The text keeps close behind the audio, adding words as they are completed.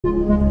Hi,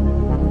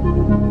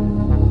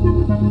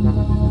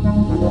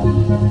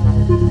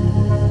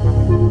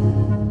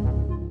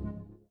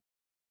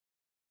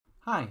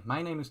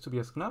 my name is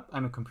Tobias Knopp.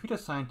 I'm a computer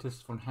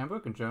scientist from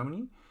Hamburg in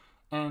Germany,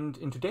 and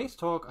in today's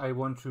talk I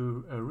want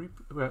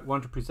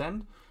to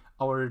present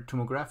our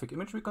tomographic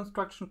image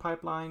reconstruction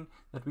pipeline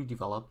that we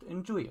developed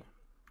in Julia.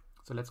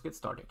 So let's get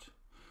started.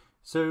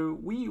 So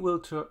we will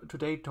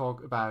today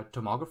talk about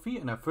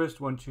tomography, and I first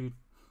want to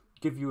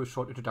give you a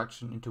short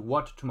introduction into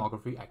what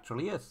tomography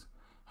actually is.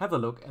 Have a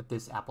look at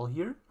this apple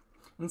here,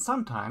 and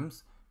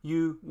sometimes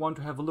you want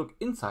to have a look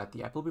inside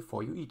the apple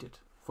before you eat it.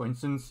 For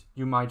instance,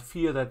 you might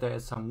fear that there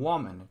is some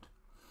worm in it,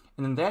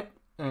 and in that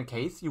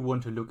case you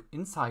want to look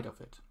inside of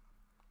it.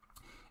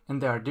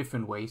 And there are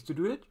different ways to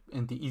do it,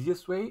 and the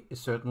easiest way is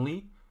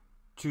certainly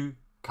to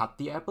cut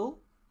the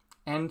apple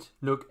and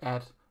look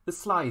at the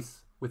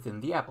slice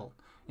within the apple.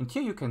 And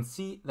here you can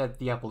see that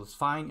the apple is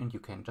fine and you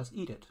can just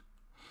eat it.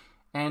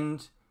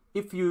 And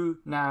if you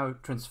now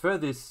transfer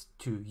this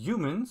to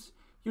humans,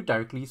 you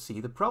directly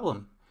see the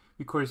problem.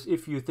 Because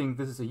if you think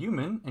this is a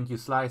human and you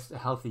slice a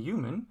healthy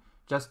human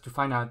just to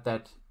find out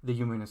that the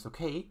human is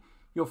okay,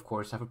 you of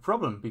course have a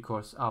problem,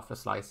 because after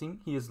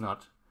slicing he is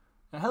not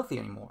healthy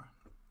anymore.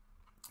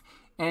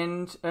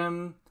 And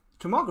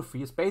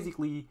tomography is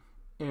basically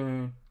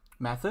a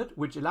method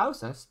which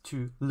allows us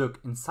to look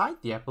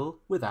inside the apple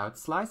without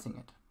slicing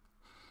it.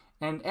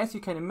 And as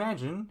you can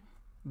imagine,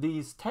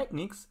 these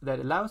techniques that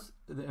allows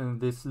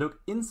this look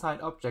inside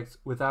objects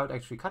without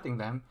actually cutting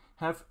them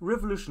have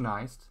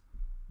revolutionized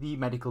the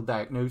medical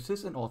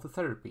diagnosis and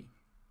orthotherapy.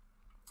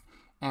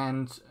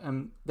 And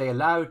they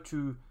allow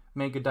to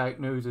make a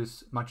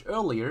diagnosis much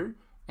earlier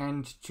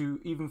and to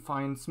even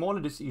find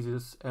smaller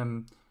diseases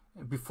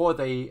before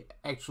they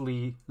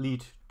actually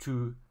lead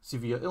to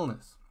severe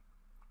illness.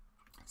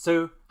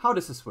 So how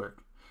does this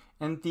work?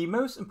 And the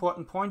most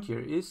important point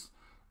here is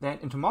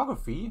that in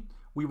tomography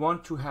we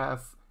want to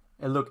have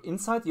a look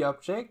inside the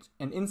object,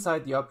 and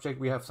inside the object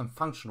we have some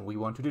function we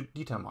want to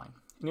determine.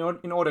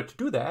 In order to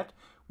do that,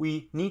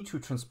 we need to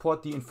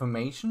transport the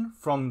information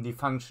from the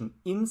function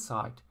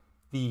inside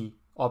the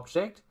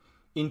object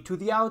into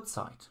the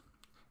outside.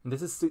 And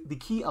this is the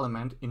key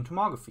element in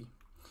tomography.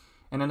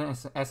 And then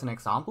as an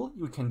example,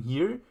 you can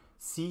here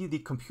see the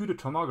computed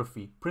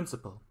tomography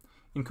principle.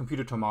 In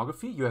computed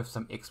tomography, you have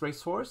some X-ray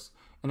source,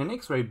 and an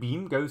X-ray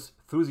beam goes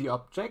through the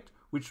object,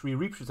 which we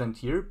represent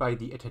here by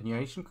the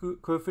attenuation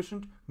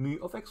coefficient mu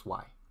of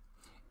xy.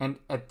 And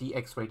at the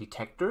X-ray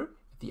detector,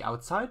 at the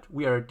outside,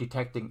 we are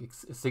detecting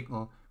a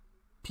signal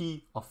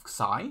p of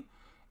psi.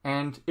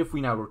 And if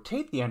we now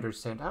rotate the entire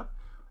setup,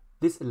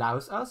 this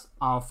allows us,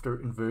 after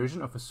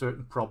inversion of a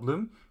certain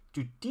problem,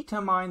 to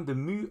determine the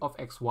mu of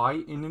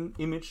xy in an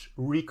image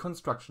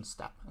reconstruction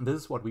step. And this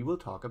is what we will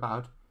talk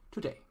about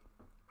today.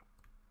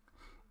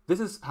 This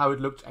is how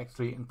it looked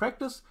actually in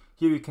practice.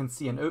 Here you can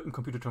see an open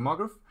computed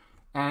tomograph,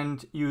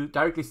 and you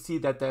directly see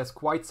that there's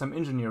quite some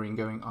engineering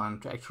going on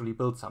to actually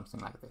build something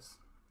like this.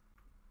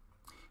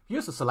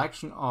 Here's a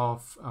selection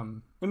of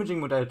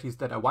imaging modalities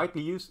that are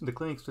widely used in the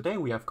clinics today.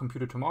 We have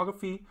computed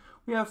tomography,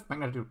 we have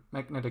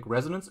magnetic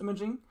resonance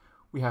imaging,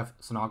 we have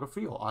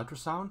sonography or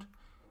ultrasound,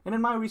 and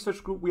in my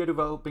research group we are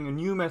developing a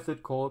new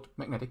method called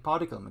magnetic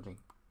particle imaging.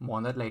 More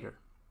on that later.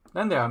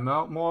 Then there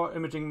are more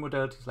imaging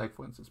modalities, like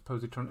for instance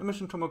positron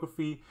emission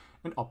tomography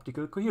and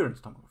optical coherence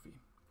tomography.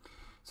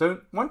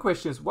 So one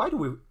question is, why do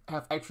we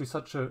have actually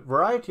such a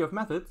variety of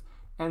methods?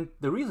 And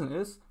the reason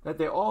is that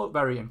they all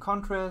vary in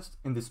contrast,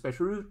 in the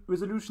spatial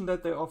resolution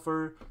that they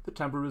offer, the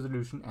temporal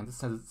resolution, and the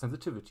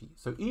sensitivity.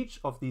 So each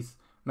of these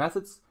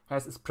methods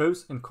has its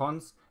pros and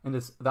cons and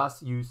is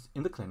thus used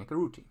in the clinical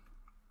routine.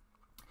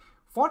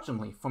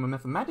 Fortunately, from a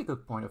mathematical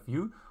point of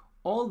view,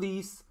 all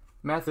these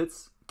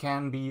methods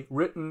can be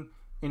written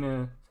in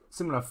a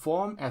similar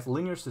form as a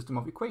linear system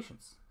of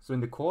equations. So in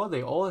the core,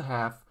 they all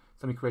have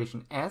some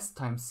equation S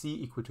times C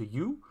equal to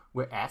U,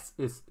 where S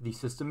is the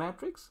system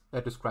matrix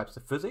that describes the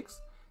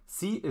physics,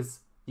 C is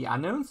the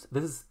unknowns,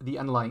 this is the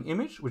underlying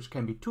image, which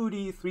can be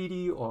 2D,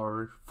 3D,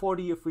 or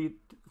 4D if we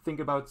think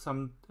about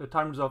some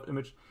time-resolved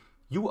image,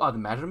 U are the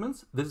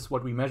measurements, this is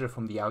what we measure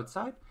from the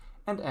outside,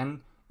 and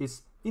N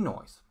is the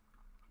noise.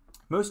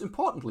 Most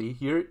importantly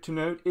here to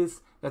note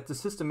is that the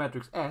system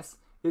matrix S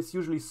is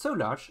usually so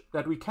large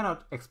that we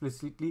cannot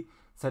explicitly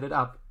set it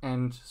up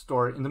and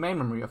store it in the main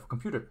memory of a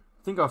computer.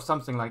 Think of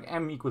something like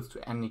m equals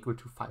to n equal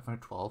to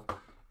 512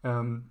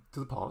 to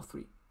the power of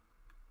 3.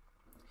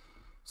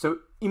 So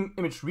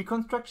image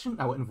reconstruction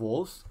now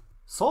involves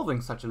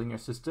solving such a linear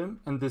system,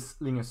 and this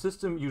linear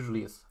system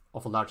usually is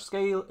of a large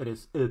scale, it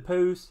is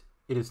ill-posed,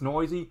 it is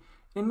noisy.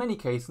 In many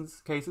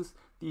cases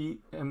the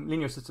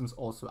linear system is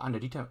also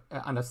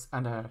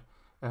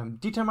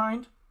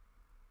determined,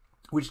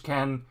 which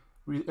can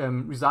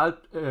result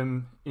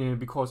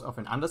because of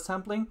an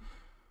undersampling,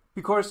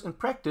 because in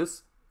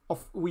practice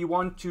we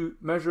want to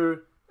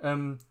measure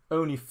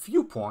only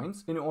few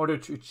points in order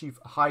to achieve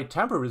a high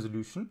temporal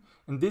resolution,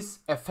 and this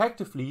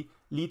effectively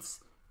leads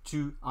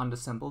to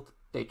undersampled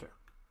data.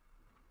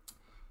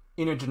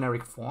 in a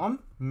generic form,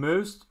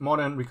 most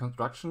modern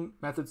reconstruction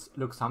methods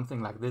look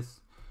something like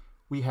this.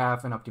 We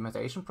have an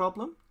optimization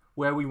problem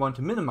where we want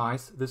to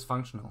minimize this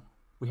functional.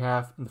 We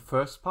have in the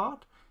first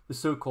part the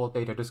so-called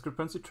data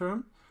discrepancy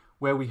term,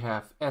 where we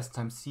have S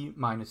times C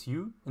minus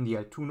U in the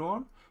L2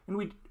 norm, and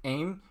we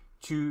aim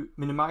to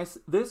minimize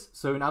this.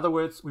 So in other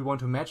words, we want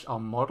to match our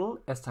model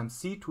S times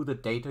C to the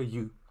data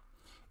U.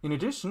 In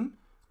addition,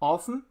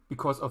 often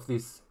because of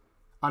this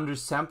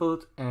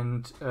undersampled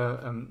and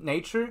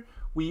nature,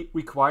 we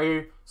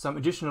require some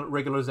additional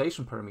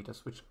regularization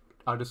parameters, which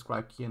are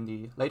described here in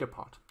the later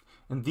part.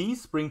 And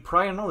these bring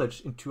prior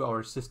knowledge into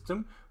our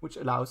system, which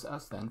allows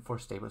us then for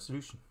stable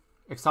solution.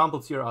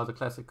 Examples here are the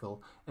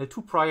classical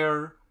L2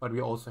 prior, but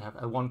we also have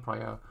L1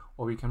 prior,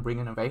 or we can bring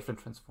in a wavelet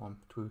transform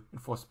to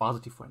enforce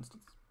sparsity, for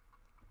instance.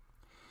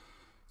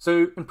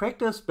 So in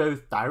practice,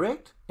 both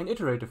direct and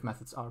iterative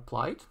methods are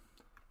applied.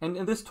 And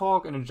in this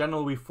talk and in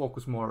general, we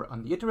focus more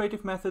on the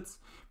iterative methods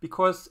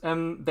because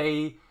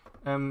they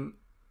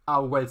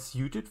are well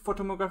suited for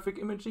tomographic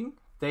imaging.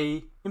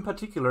 They, in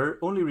particular,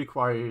 only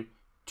require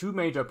two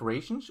major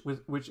operations,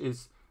 which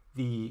is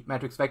the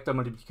matrix vector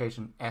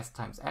multiplication S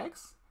times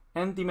X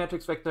and the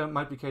matrix vector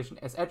multiplication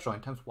S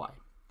adjoint times Y.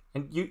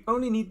 And you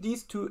only need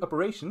these two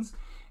operations.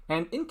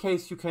 And in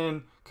case you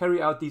can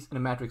carry out these in a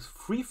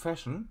matrix-free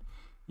fashion,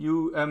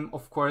 you,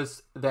 of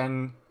course,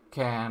 then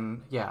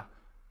can,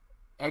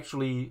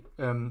 actually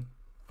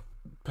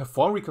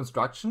perform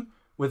reconstruction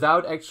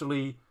without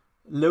actually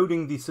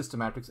loading these system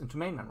matrix into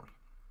main memory.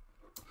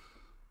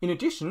 In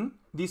addition,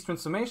 these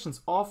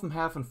transformations often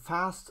have a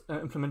fast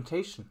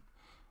implementation.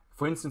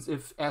 For instance,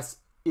 if S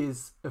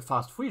is a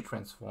fast Fourier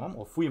transform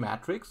or Fourier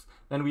matrix,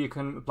 then we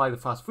can apply the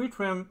fast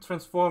Fourier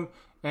transform,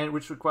 and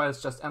which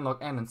requires just n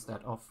log n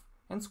instead of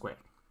n squared.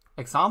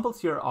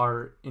 Examples here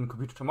are in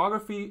computed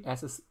tomography,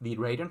 S is the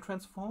radian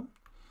transform.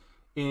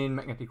 In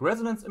magnetic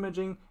resonance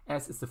imaging,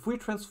 S is the Fourier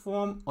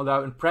transform,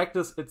 although in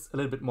practice it's a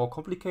little bit more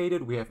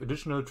complicated. We have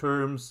additional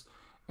terms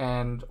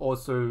and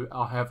also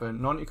have a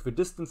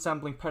non-equidistant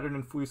sampling pattern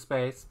in Fourier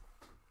space.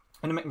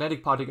 And in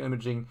magnetic particle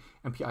imaging,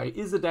 MPI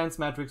is a dense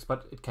matrix,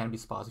 but it can be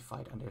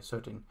sparsified under a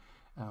certain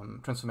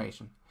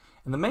transformation.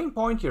 And the main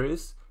point here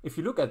is, if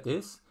you look at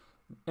this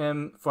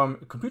from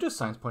a computer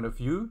science point of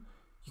view,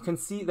 you can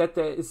see that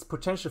there is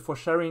potential for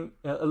sharing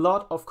a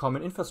lot of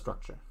common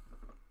infrastructure.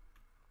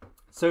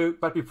 So,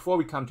 but before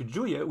we come to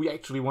Julia, we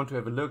actually want to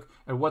have a look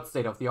at what's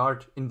state of the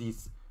art in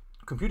these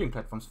computing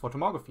platforms for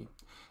tomography.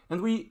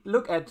 And we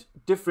look at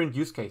different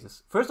use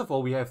cases. First of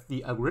all, we have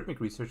the algorithmic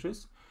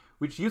researchers,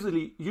 which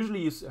usually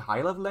use a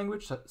high-level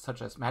language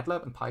such as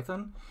MATLAB and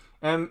Python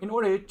in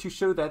order to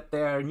show that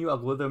their new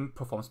algorithm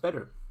performs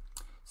better.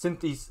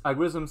 Since these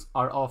algorithms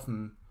are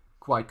often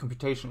quite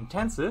computation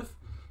intensive,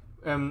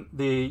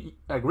 the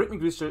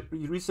algorithmic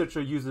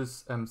researcher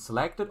uses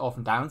selected,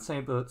 often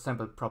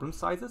downsampled problem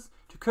sizes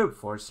to cope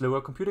for a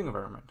slower computing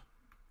environment.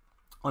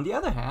 On the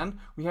other hand,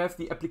 we have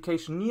the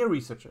application near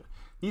researcher.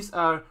 These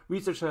are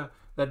researchers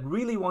that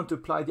really want to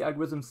apply the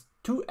algorithms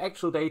to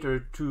actual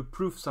data to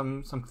prove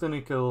some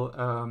clinical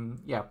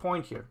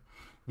point here.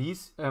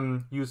 These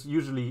use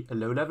usually a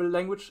low-level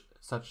language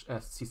such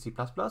as C++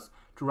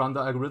 to run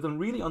the algorithm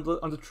really on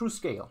the true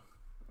scale.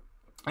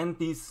 And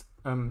these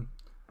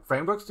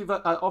frameworks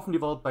are often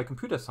developed by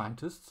computer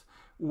scientists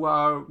who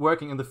are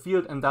working in the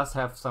field and thus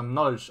have some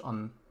knowledge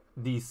on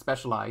these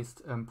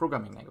specialized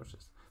programming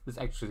languages. This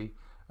is actually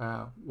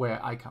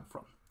where I come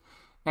from.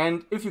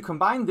 And if you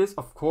combine this,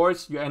 of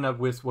course, you end up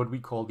with what we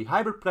call the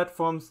hybrid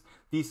platforms.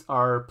 These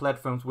are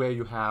platforms where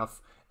you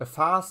have a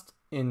fast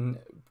in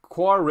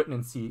core written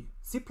in C++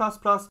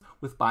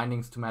 with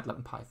bindings to MATLAB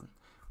and Python.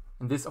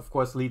 And this, of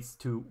course, leads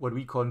to what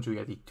we call in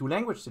Julia the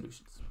two-language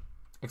solutions.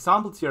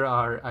 Examples here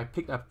are, I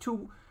picked up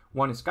two.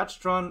 One is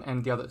Gatstron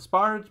and the other is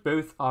BART.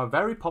 Both are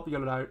very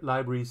popular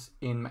libraries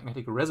in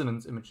magnetic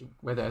resonance imaging,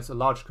 where there's a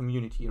large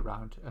community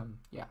around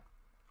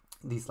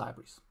these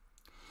libraries.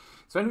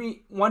 So when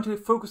we want to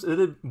focus a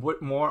little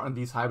bit more on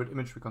these hybrid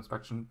image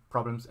reconstruction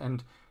problems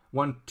and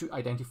want to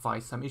identify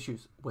some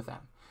issues with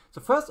them. So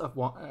first of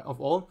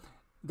all,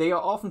 they are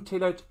often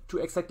tailored to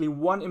exactly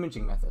one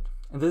imaging method.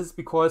 And this is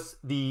because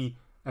the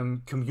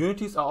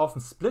communities are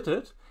often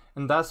splitted,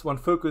 and thus one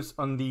focus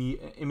on the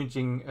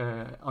imaging,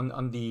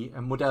 on the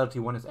modality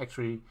one is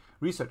actually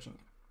researching.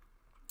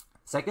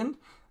 Second,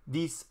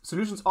 these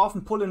solutions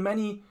often pull in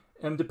many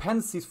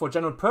dependencies for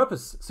general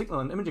purpose signal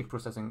and imaging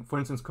processing, for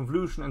instance,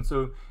 convolution and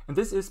so. And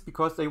this is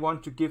because they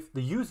want to give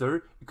the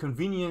user a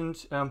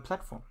convenient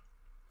platform.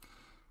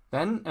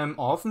 Then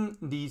often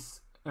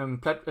these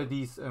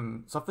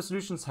software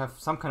solutions have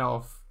some kind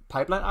of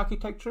pipeline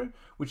architecture,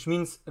 which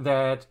means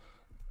that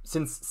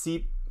since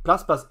C++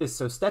 is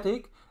so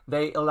static,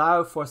 they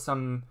allow for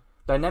some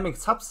dynamic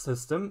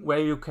subsystem where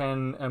you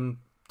can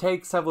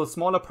take several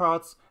smaller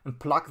parts and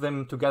plug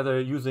them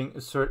together using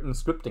a certain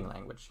scripting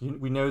language.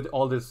 We know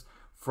all this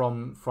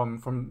from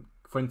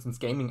for instance,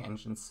 gaming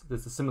engines.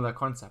 This is a similar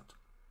concept.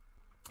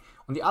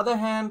 On the other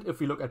hand, if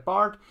we look at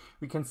BART,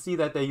 we can see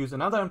that they use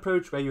another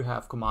approach where you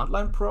have command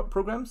line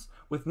programs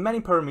with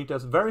many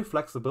parameters, very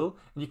flexible,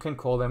 and you can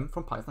call them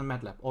from Python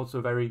and MATLAB. Also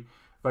a very,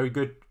 very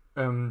good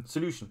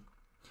solution.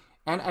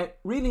 And I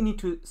really need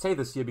to say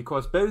this here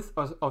because both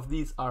of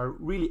these are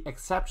really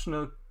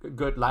exceptional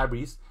good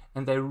libraries,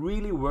 and they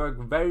really work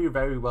very,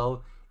 very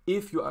well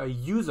if you are a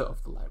user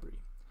of the library.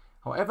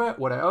 However,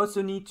 what I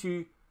also need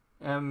to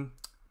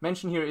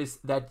mention here is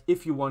that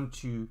if you want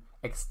to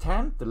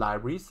extend the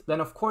libraries,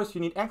 then of course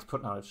you need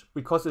expert knowledge,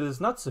 because it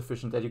is not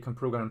sufficient that you can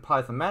program in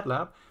Python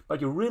MATLAB,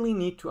 but you really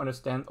need to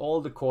understand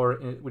all the core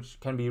which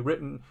can be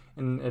written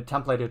in a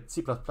templated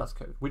C++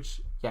 code,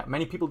 which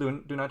many people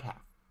do not have.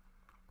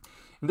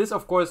 And this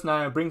of course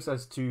now brings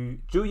us to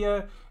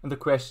Julia, and the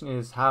question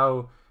is,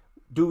 how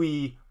do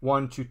we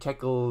want to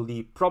tackle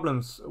the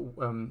problems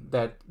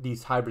that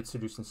these hybrid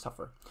solutions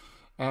suffer?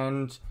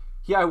 And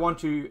here I want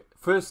to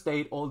first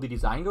state all the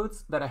design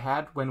goals that I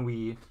had when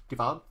we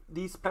developed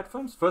these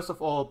platforms. First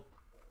of all,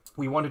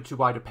 we wanted to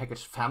write a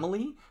package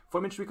family for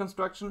image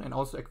reconstruction and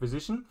also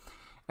acquisition.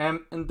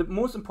 And the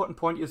most important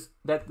point is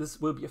that this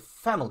will be a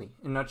family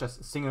and not just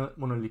a single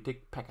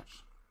monolithic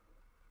package.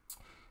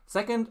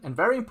 Second, and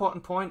very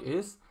important point,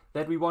 is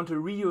that we want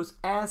to reuse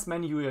as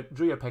many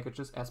Julia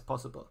packages as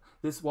possible.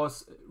 This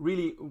was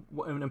really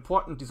an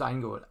important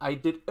design goal. I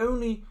did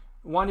only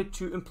wanted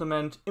to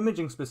implement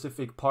imaging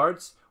specific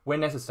parts when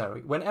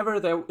necessary. Whenever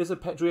there is a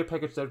Julia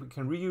package that we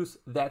can reuse,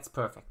 that's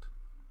perfect.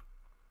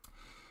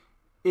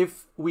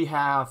 If we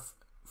have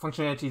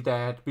functionality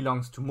that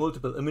belongs to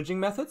multiple imaging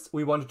methods,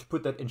 we wanted to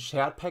put that in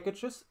shared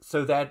packages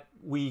so that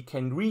we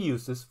can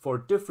reuse this for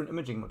different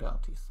imaging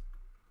modalities.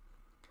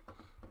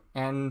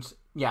 And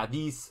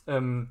these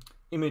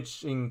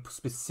imaging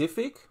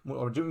specific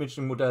or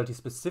imaging modality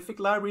specific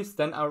libraries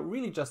then are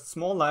really just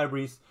small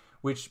libraries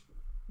which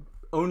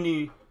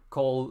only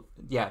call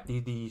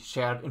the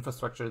shared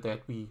infrastructure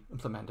that we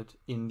implemented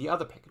in the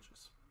other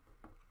packages.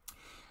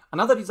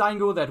 Another design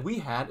goal that we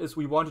had is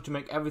we wanted to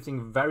make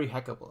everything very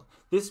hackable.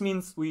 This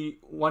means we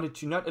wanted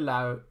to not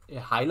allow a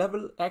high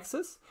level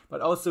access,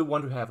 but also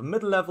want to have a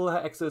middle level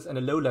access and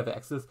a low level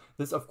access.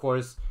 This of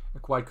course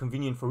quite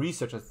convenient for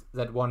researchers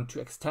that want to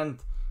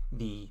extend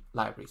the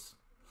libraries.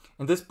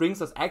 And this brings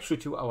us actually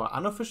to our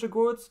unofficial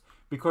goals,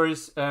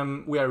 because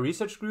we are a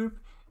research group,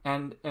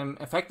 and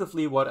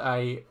effectively what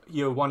I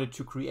here wanted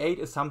to create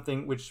is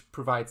something which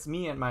provides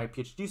me and my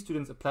PhD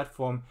students a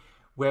platform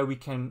where we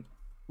can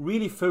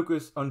really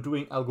focus on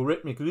doing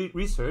algorithmic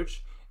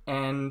research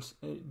and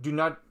do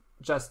not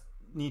just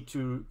need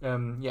to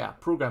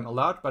program a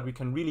lot, but we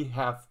can really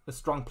have a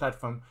strong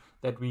platform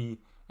that we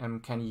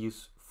can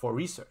use for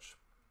research.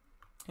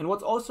 And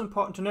what's also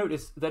important to note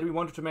is that we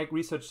wanted to make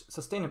research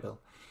sustainable,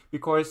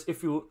 because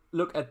if you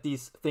look at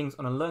these things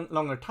on a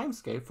longer time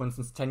scale, for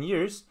instance 10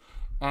 years,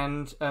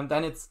 and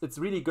then it's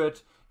really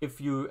good if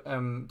you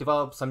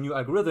develop some new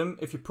algorithm,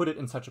 if you put it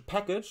in such a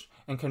package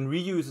and can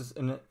reuse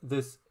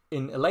this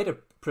in a later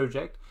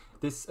project.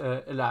 This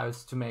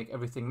allows to make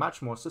everything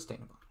much more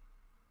sustainable.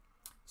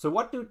 So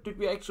what did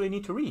we actually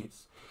need to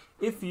reuse?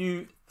 If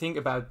you think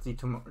about the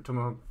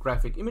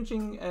tomographic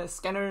imaging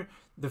scanner,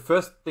 the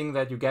first thing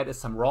that you get is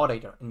some raw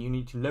data, and you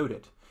need to load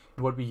it.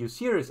 And what we use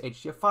here is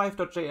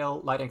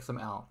hdf5.jl,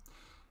 LightXML.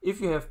 If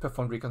you have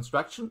performed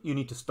reconstruction, you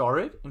need to store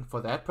it, and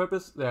for that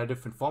purpose there are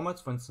different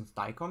formats, for instance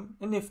DICOM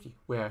and Nifty,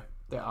 where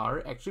there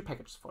are actually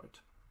packages for it.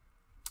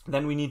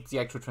 Then we need the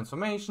actual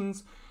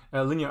transformations.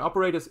 Linear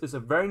operators is a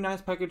very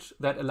nice package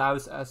that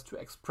allows us to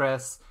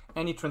express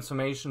any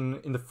transformation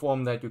in the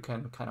form that you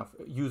can kind of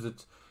use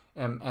it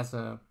as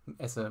a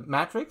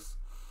matrix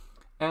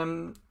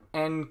and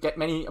get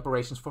many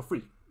operations for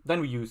free. Then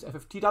we use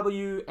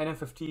FFTW,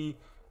 NFFT,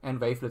 and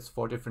wavelets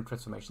for different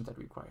transformations that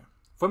we require.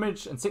 For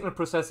image and signal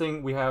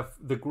processing, we have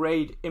the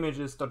great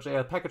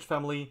images.jl package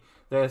family.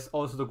 There's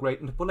also the great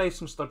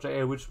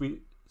interpolations.jl, which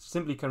we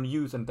simply can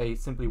use, and they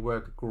simply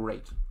work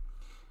great.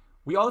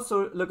 We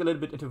also look a little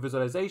bit into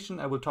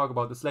visualization. I will talk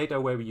about this later,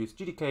 where we use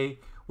GTK,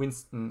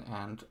 Winston,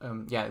 and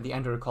the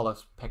Android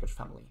Colors package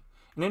family.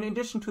 And in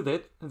addition to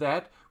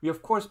that, we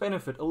of course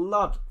benefit a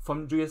lot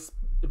from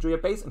Julia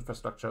base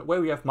infrastructure, where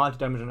we have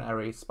multi-dimensional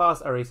arrays,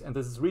 sparse arrays, and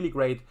this is really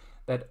great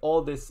that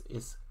all this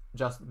is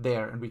just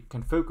there, and we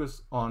can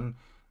focus on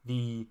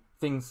the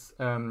things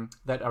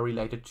that are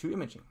related to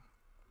imaging.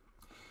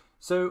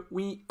 So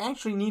we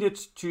actually needed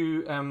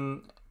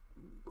to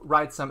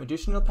write some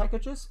additional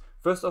packages.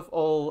 First of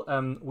all,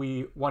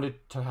 we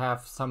wanted to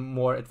have some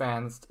more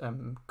advanced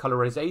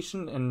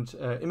colorization and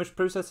image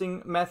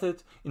processing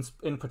method.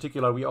 In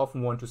particular, we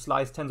often want to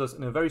slice tensors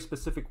in a very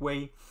specific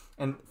way,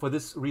 and for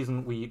this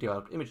reason we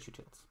developed image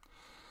utils.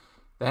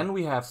 Then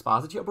we have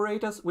sparsity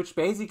operators, which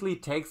basically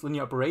takes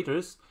linear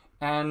operators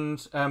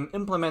and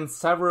implements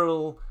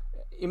several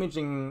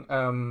imaging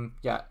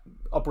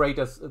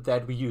operators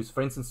that we use.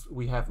 For instance,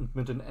 we have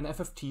implemented an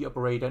FFT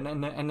operator, an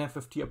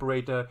NFFT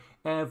operator,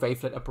 a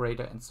wavelet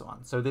operator, and so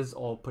on. So this is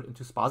all put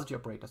into sparsity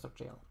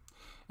operators.jl.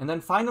 And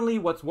then finally,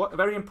 what's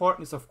very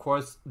important is, of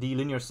course, the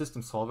linear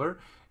system solver.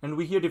 And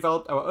we here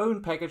developed our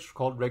own package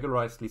called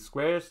regularized least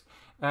squares,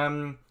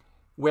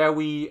 where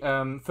we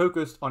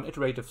focused on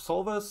iterative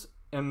solvers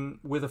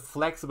with a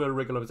flexible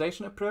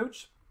regularization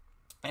approach.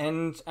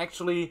 And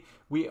actually,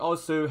 we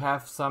also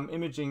have some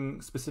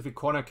imaging specific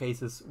corner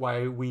cases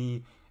why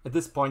we, at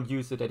this point,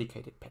 use a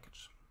dedicated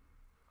package.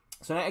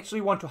 So I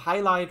actually want to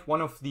highlight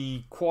one of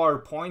the core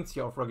points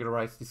here of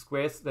regularized least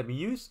squares that we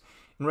use.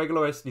 In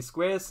regularized least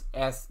squares,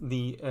 as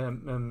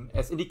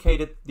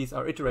indicated, these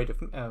are iterative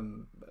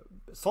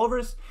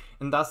solvers,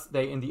 and thus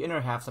they in the inner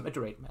have some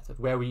iterate method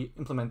where we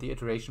implement the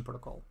iteration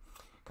protocol,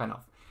 kind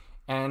of.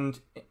 And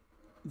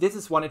this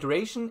is one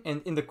iteration,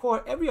 and in the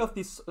core,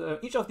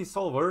 each of these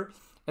solver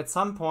at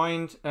some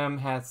point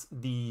has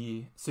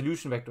the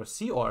solution vector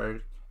C,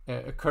 or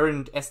a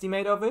current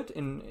estimate of it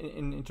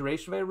in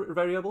iteration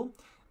variable.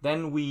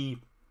 Then we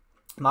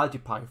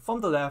multiply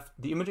from the left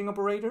the imaging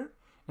operator,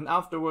 and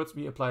afterwards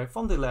we apply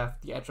from the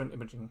left the adjoint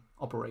imaging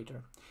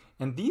operator.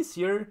 And these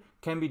here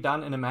can be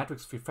done in a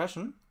matrix-free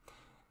fashion.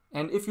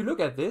 And if you look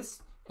at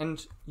this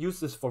and use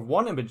this for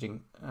one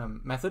imaging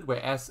method,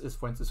 where S is,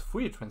 for instance,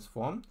 Fourier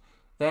transform,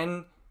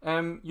 then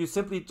you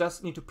simply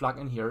just need to plug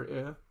in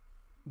here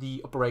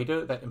the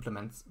operator that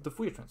implements the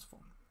Fourier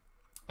transform.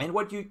 And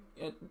what you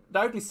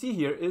directly see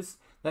here is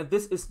that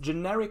this is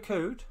generic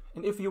code,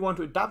 and if you want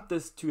to adapt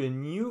this to a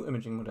new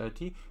imaging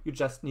modality, you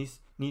just need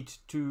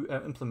to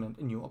implement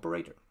a new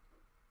operator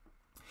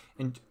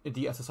and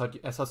the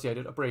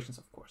associated operations,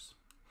 of course.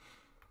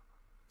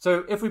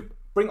 So if we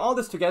bring all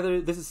this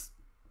together, this is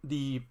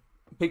the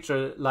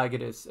picture like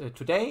it is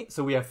today.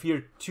 So we have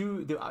here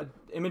the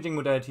imaging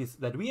modalities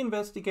that we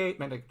investigate: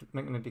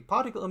 magnetic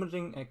particle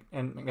imaging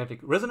and magnetic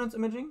resonance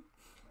imaging.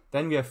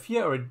 Then we have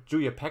here our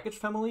Julia package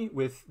family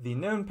with the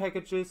known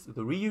packages,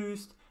 the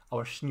reused,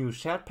 our new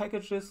shared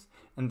packages,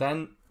 and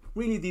then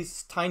really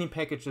these tiny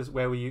packages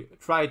where we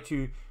try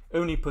to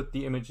only put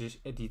the images,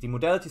 the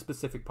modality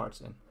specific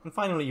parts in. And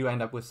finally, you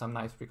end up with some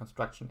nice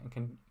reconstruction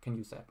and can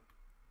use that.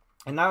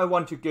 And now I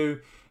want to go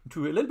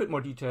into a little bit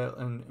more detail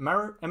in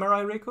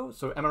MPIReco.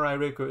 So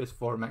MPIReco is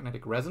for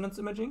magnetic resonance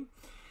imaging.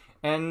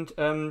 And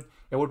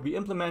what we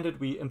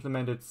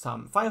implemented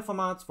some file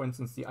formats, for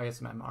instance, the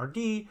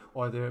ISM-MRD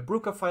or the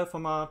Bruker file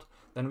format.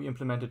 Then we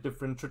implemented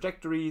different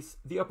trajectories,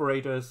 the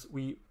operators.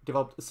 We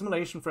developed a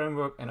simulation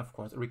framework and, of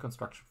course, a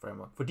reconstruction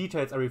framework. For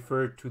details, I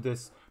refer to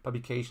this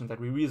publication that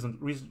we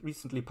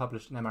recently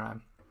published in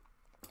MRI.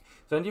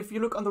 So, and if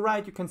you look on the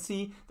right, you can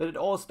see that it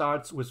all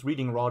starts with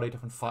reading raw data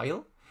from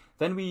file.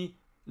 Then we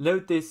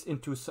load this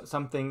into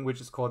something which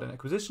is called an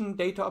acquisition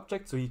data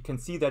object. So you can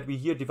see that we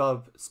here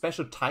develop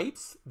special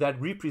types that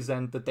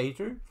represent the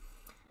data,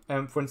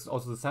 for instance,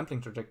 also the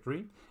sampling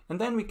trajectory. And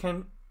then we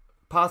can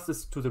pass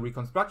this to the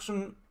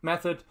reconstruction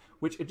method,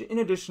 which in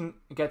addition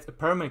gets a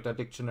parameter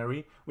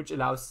dictionary, which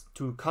allows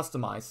to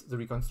customize the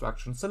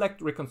reconstruction,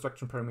 select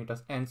reconstruction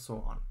parameters, and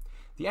so on.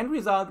 The end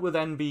result will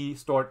then be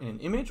stored in an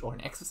image or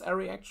an access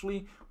array,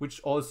 actually,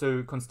 which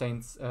also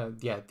contains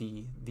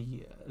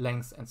the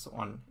lengths and so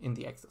on in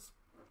the axis.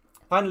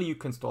 Finally, you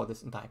can store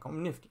this in DICOM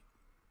and Nifty.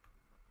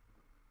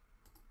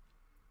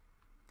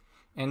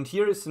 And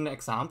here is an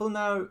example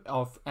now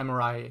of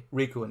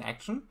MPIReco in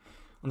action.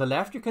 On the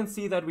left, you can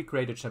see that we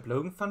create a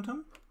Chaplogan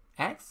phantom,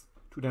 X,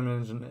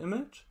 two-dimensional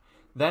image.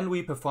 Then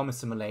we perform a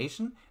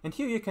simulation. And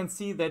here you can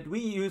see that we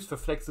use for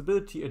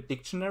flexibility a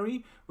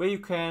dictionary where you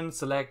can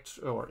select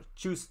or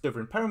choose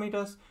different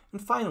parameters.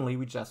 And finally,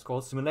 we just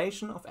call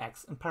simulation of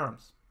X and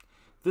params.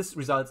 This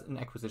results in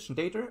acquisition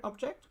data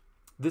object.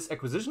 This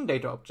acquisition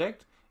data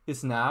object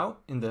is now,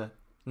 in the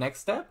next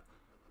step,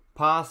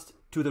 passed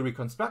to the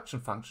reconstruction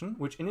function,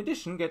 which in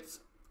addition gets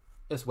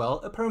as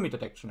well a parameter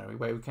dictionary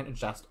where we can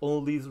adjust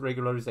all these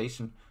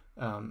regularization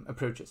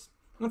approaches.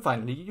 And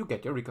finally, you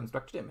get your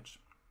reconstructed image.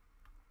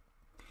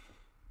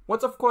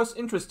 What's of course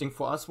interesting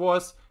for us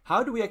was,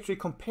 how do we actually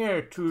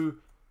compare to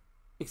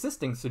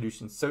existing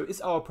solutions? So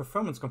is our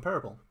performance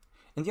comparable?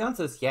 And the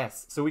answer is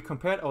yes. So we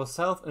compared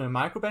ourselves in a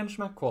micro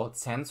benchmark called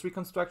Sense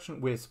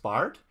Reconstruction with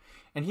BART.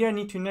 And here I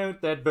need to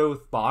note that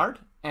both BART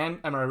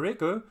and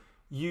MPIReco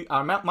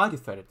are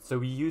multi-threaded. So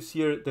we use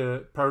here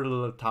the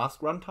parallel task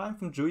runtime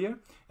from Julia,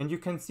 and you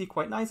can see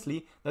quite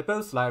nicely that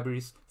both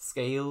libraries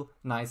scale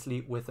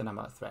nicely with the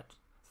number of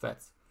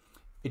threads.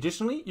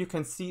 Additionally, you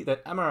can see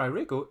that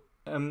MPIReco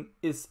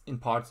is in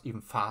parts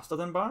even faster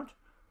than BART.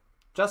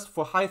 Just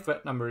for high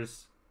thread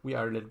numbers, we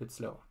are a little bit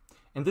slower.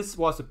 And this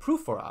was a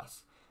proof for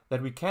us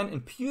that we can,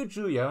 in pure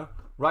Julia,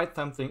 write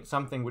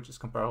something which is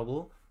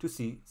comparable to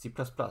C++,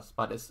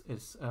 but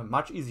is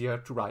much easier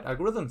to write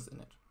algorithms in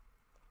it.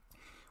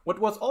 What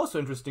was also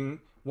interesting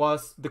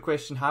was the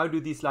question, how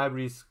do these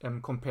libraries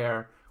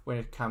compare when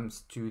it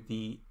comes to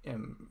the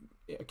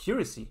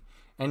accuracy?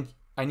 And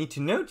I need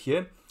to note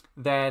here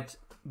that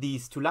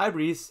these two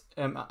libraries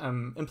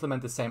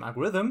implement the same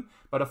algorithm,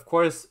 but of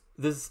course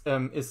this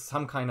is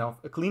some kind of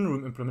a clean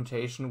room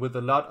implementation with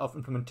a lot of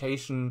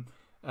implementation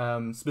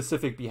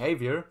specific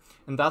behavior,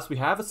 and thus we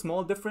have a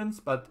small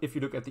difference, but if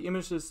you look at the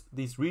images,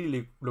 these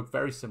really look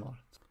very similar.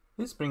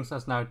 This brings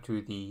us now to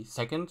the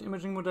second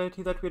imaging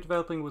modality that we're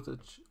developing,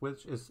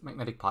 which is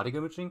magnetic particle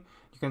imaging.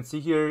 You can see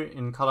here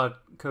in color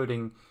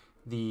coding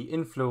the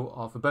inflow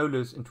of a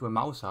bolus into a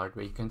mouse heart,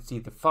 where you can see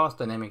the fast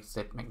dynamics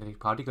that magnetic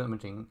particle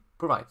imaging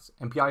provides.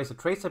 MPI is a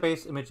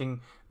tracer-based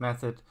imaging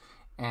method,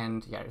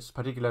 and it's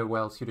particularly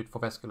well suited for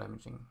vascular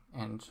imaging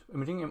and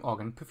imaging in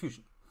organ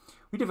perfusion.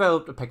 We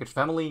developed a package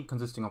family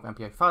consisting of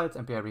MPI files,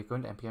 MPIReco,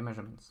 and MPI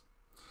measurements.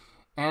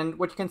 And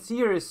what you can see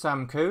here is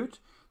some code.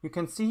 You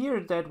can see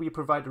here that we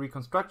provide a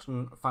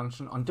reconstruction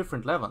function on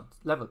different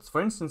levels. For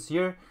instance,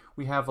 here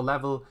we have a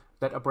level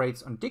that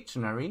operates on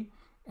dictionary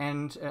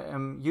and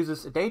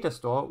uses a data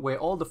store where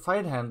all the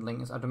file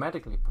handling is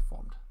automatically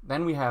performed.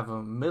 Then we have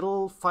a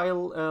middle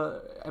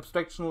file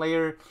abstraction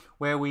layer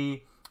where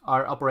we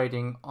are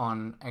operating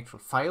on actual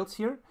files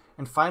here.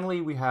 And finally,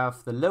 we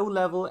have the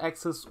low-level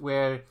axis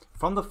where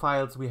from the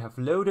files we have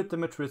loaded the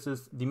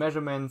matrices, the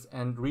measurements,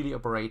 and really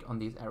operate on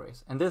these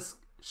arrays. And this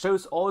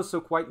shows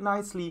also quite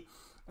nicely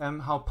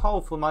how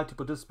powerful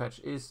multiple dispatch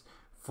is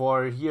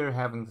for here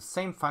having the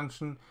same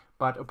function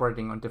but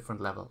operating on different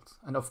levels.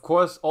 And of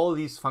course, all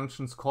these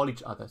functions call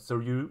each other,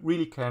 so you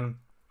really can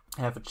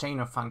have a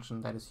chain of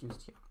function that is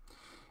used here.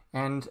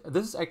 And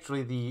this is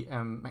actually the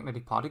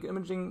magnetic particle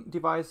imaging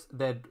device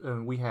that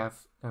we have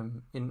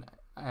in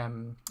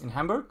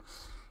Hamburg.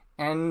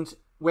 And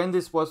when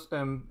this was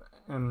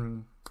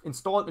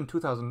installed in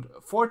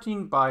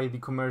 2014 by the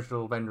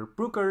commercial vendor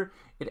Bruker,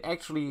 it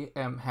actually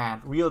had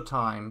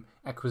real-time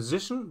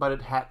acquisition, but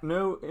it had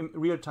no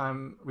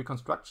real-time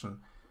reconstruction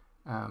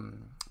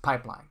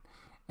pipeline.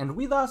 And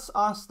we thus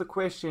asked the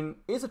question,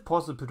 is it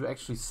possible to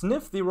actually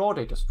sniff the raw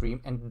data stream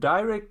and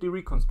directly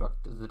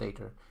reconstruct the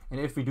data?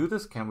 And if we do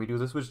this, can we do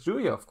this with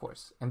Julia, of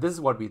course? And this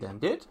is what we then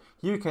did.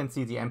 Here you can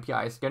see the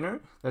MPI scanner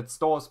that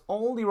stores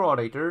all the raw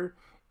data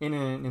in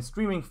a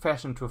streaming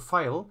fashion to a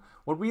file.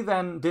 What we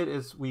then did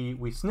is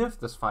we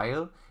sniffed this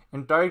file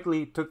and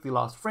directly took the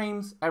last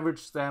frames,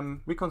 averaged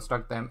them,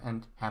 reconstruct them,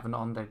 and have an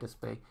on-die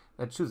display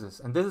that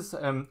chooses. And this is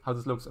how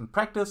this looks in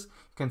practice.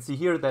 You can see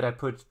here that I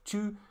put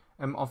two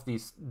of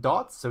these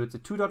dots, so it's a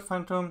 2-dot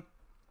phantom.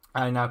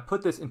 I now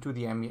put this into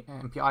the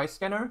MPI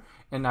scanner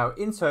and now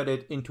insert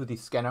it into the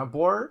scanner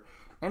bore.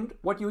 And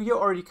what you here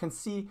already can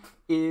see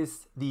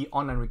is the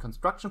online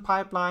reconstruction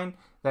pipeline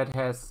that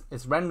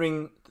is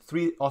rendering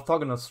 3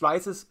 orthogonal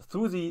slices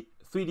through the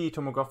 3D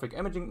tomographic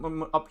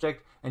imaging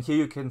object. And here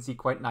you can see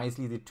quite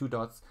nicely the 2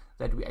 dots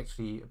that we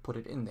actually put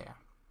it in there.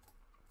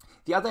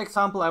 The other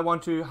example I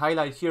want to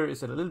highlight here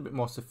is a little bit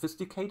more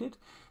sophisticated.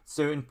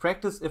 So in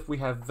practice, if we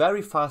have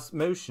very fast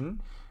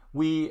motion,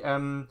 we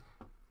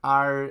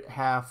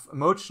have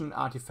motion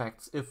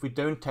artifacts if we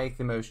don't take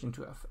the motion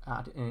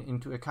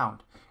into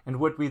account. And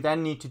what we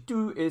then need to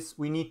do is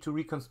we need to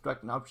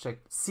reconstruct an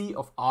object C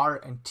of R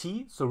and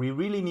T. So we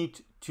really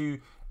need to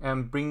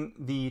bring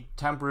the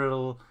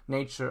temporal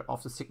nature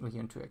of the signal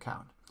here into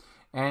account.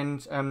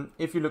 And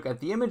if you look at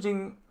the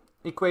imaging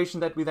equation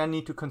that we then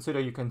need to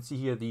consider, you can see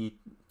here the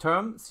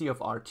term C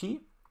of RT.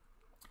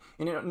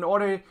 And in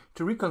order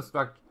to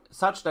reconstruct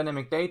such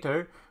dynamic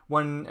data,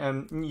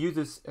 one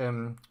uses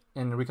a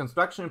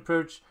reconstruction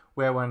approach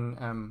where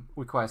one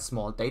requires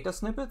small data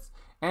snippets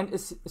and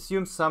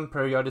assumes some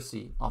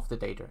periodicity of the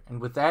data.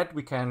 And with that,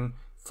 we can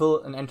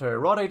fill and enter a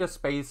raw data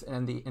space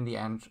and in the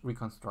end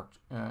reconstruct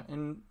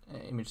an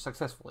image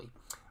successfully,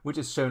 which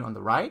is shown on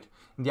the right.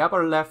 In the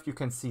upper left, you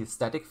can see a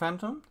static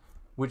phantom,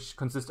 which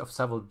consists of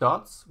several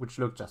dots, which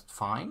look just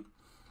fine.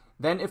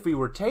 Then if we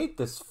rotate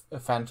this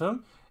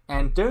phantom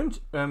and don't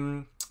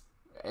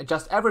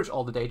just average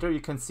all the data, you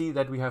can see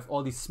that we have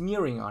all these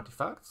smearing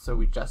artifacts. So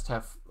we just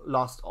have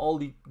lost all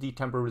the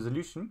temporal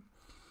resolution.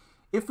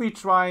 If we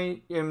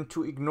try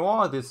to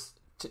ignore this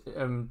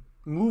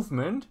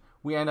movement,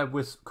 we end up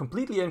with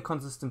completely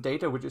inconsistent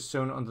data, which is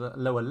shown on the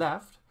lower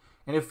left.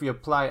 And if we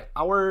apply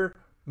our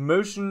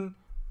motion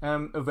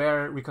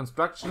aware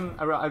reconstruction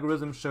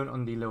algorithm shown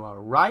on the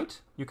lower right,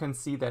 you can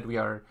see that we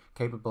are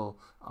capable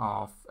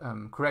of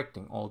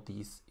correcting all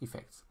these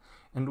effects.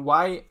 And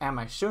why am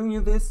I showing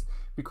you this?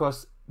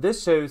 Because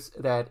this shows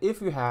that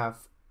if you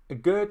have a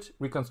good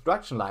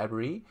reconstruction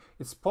library,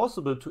 it's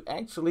possible to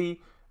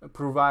actually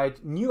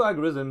provide new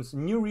algorithms,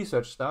 new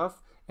research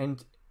stuff,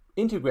 and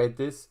integrate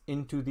this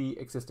into the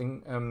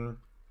existing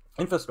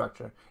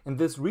infrastructure. And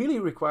this really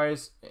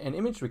requires an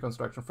image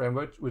reconstruction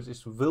framework which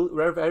is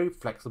very, very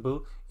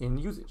flexible in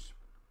usage.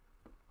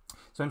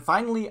 So and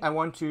finally, I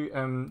want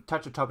to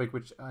touch a topic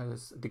which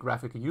is the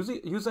graphical user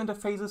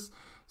interfaces.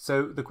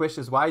 So the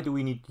question is, why do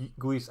we need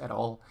GUIs at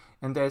all?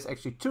 And there's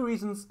actually two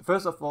reasons.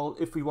 First of all,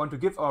 if we want to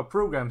give our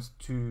programs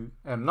to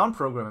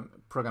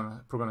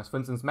non-programmers, for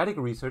instance,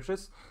 medical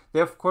researchers, they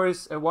of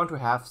course want to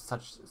have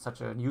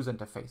such a user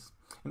interface.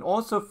 And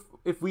also,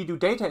 if we do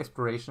data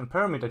exploration and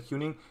parameter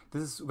tuning,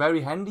 this is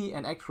very handy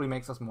and actually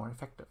makes us more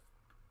effective.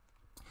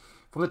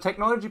 From the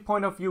technology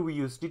point of view, we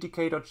use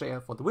GTK.jl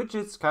for the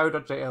widgets,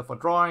 Cairo.jl for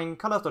drawing,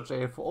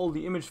 Colors.jl for all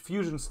the image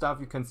fusion stuff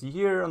you can see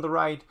here on the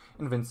right,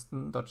 and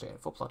Winston.jl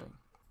for plotting.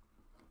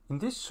 In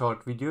this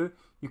short video,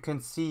 you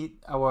can see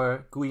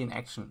our GUI in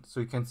action. So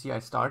you can see I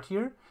start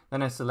here.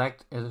 Then I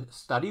select a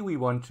study we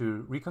want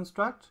to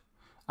reconstruct.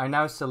 I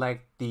now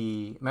select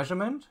the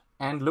measurement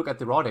and look at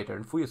the raw data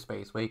in Fourier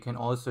space, where you can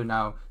also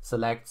now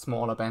select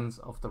smaller bands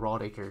of the raw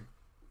data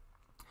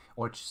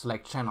or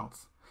select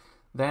channels.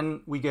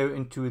 Then we go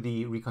into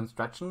the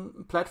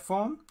reconstruction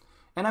platform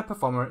and I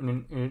perform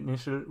an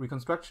initial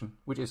reconstruction,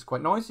 which is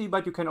quite noisy,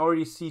 but you can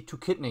already see two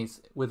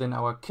kidneys within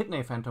our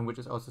kidney phantom, which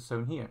is also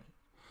shown here.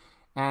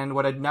 And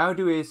what I now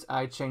do is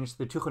I change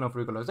the Tychonoff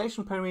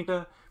regularization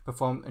parameter,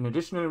 perform an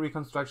additional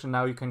reconstruction.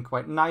 Now you can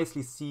quite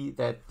nicely see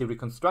that the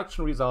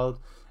reconstruction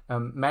result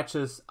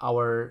matches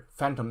our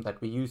phantom that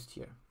we used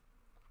here.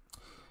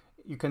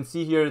 You can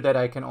see here that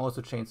I can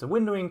also change the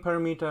windowing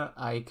parameter.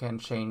 I can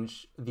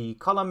change the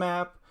color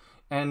map.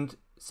 And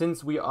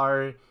since we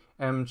are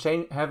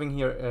having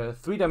here a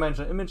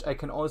three-dimensional image, I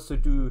can also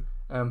do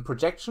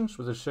projections,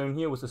 which is shown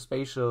here with a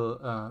spatial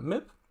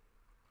MIP.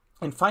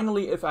 And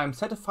finally, if I'm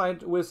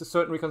satisfied with a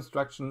certain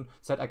reconstruction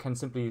set, I can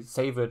simply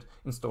save it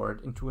and store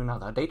it into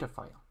another data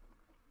file.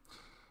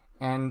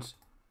 And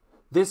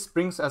this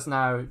brings us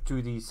now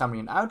to the summary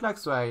and outlook.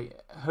 So I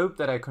hope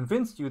that I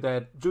convinced you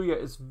that Julia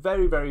is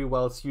very, very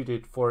well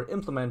suited for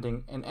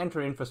implementing an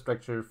entire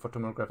infrastructure for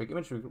tomographic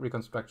image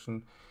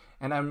reconstruction.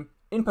 And I'm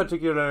in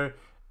particular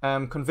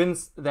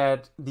convinced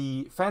that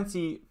the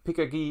fancy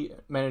PKG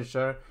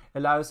manager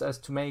allows us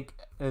to make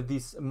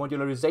this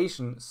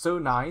modularization so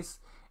nice,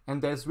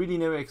 and there's really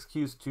no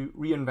excuse to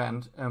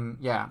reinvent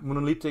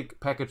monolithic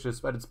packages,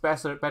 but it's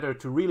better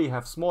to really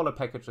have smaller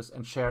packages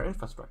and share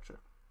infrastructure.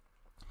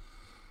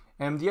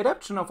 The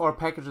adaptation of our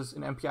packages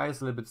in MPI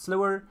is a little bit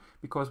slower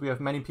because we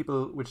have many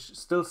people which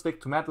still stick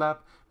to MATLAB,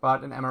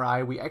 but in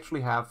MRI we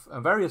actually have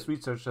various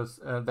researchers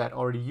that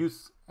already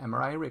use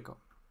MPIReco.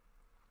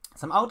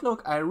 Some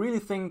outlook, I really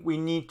think we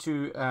need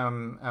to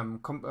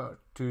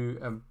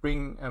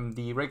bring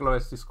the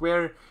regularized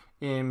square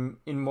in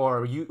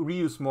more,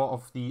 reuse more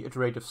of the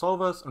iterative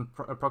solvers and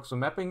proximal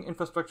mapping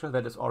infrastructure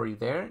that is already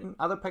there in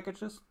other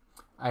packages.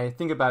 I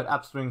think about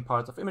upstream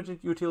parts of image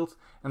utils,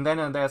 and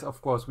then there's,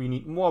 of course, we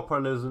need more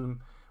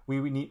parallelism, we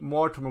need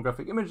more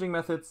tomographic imaging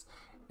methods,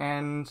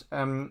 and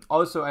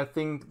also I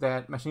think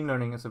that machine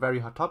learning is a very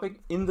hot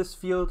topic in this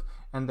field,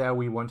 and there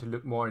we want to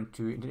look more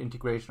into the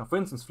integration of, for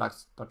instance,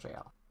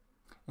 Flux.jl.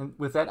 And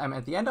with that, I'm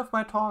at the end of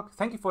my talk.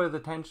 Thank you for your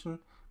attention.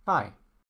 Bye.